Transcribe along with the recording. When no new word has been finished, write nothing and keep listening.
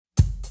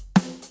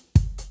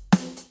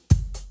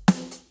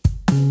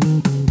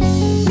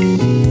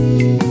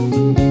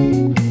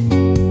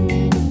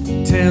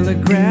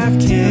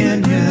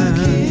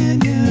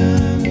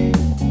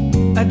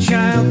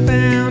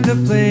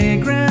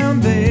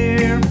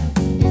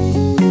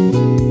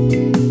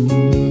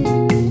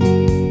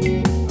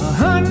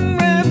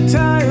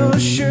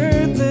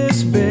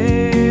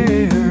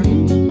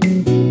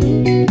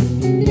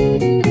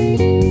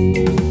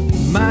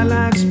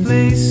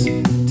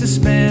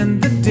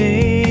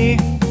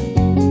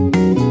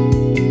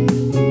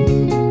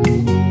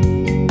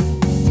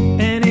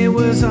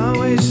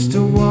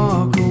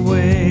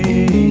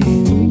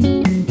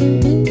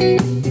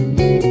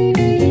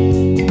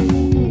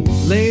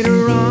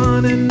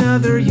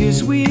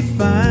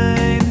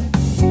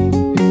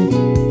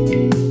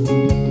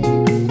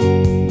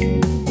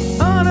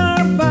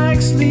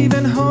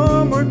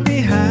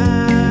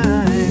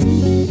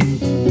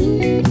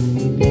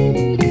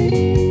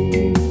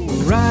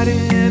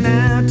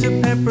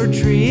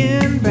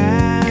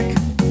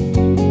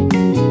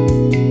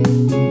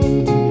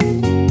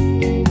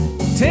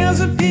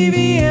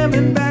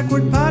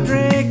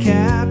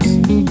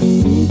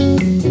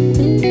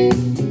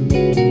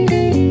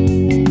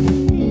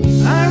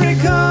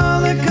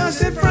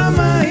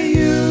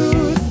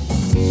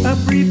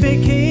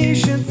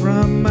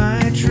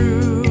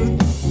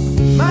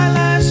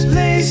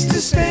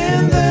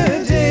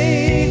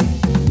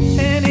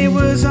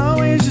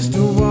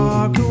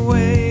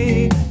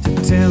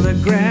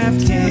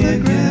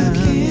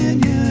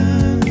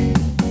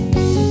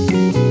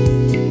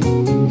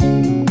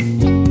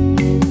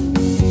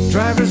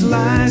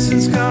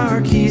license,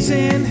 car keys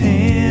in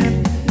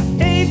hand,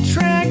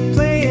 8-track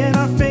playing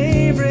our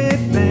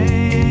favorite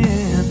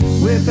band,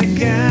 with a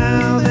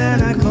gal that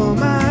I call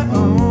my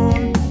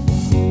own.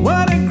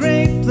 What a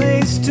great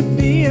place to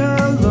be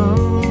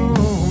alone.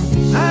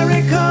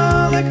 I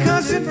recall a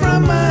constant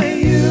from my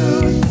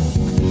youth,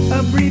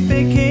 a brief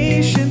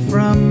vacation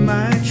from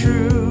my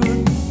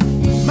truth,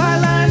 my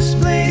life's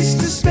place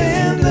to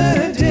spend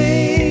the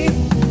day,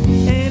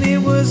 and it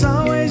was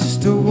always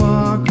just a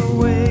walk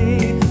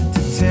away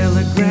to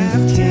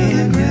Telegraph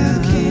Canyon.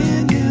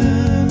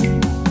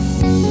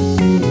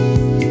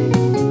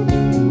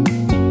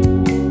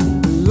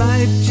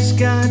 Life just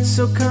got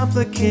so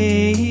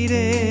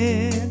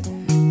complicated,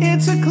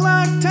 it's a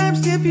clock time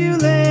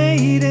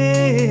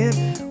stipulated.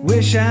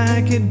 Wish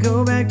I could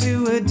go back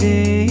to a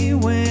day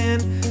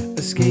when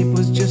escape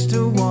was just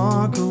a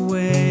walk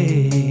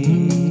away.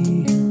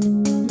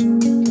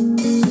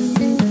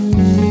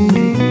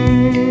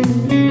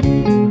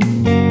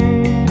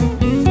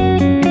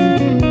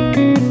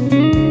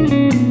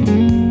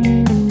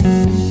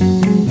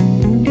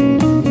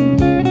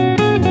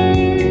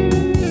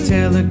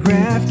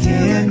 Telegraph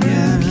Canyon.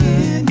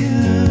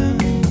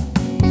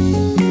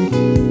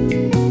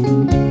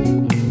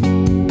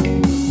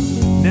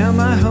 Now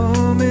my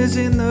home is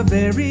in the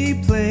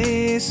very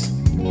place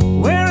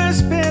where I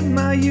spent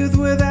my youth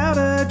without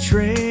a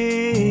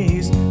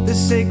trace, the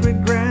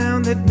sacred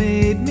ground that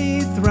made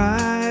me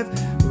thrive,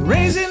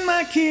 raising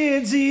my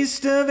kids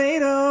east of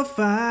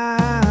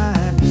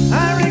 805.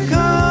 I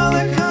recall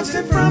a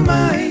constant from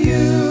my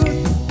youth,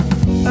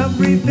 a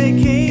brief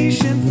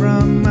vacation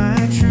from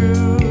my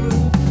truth,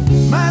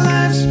 my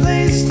life's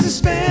place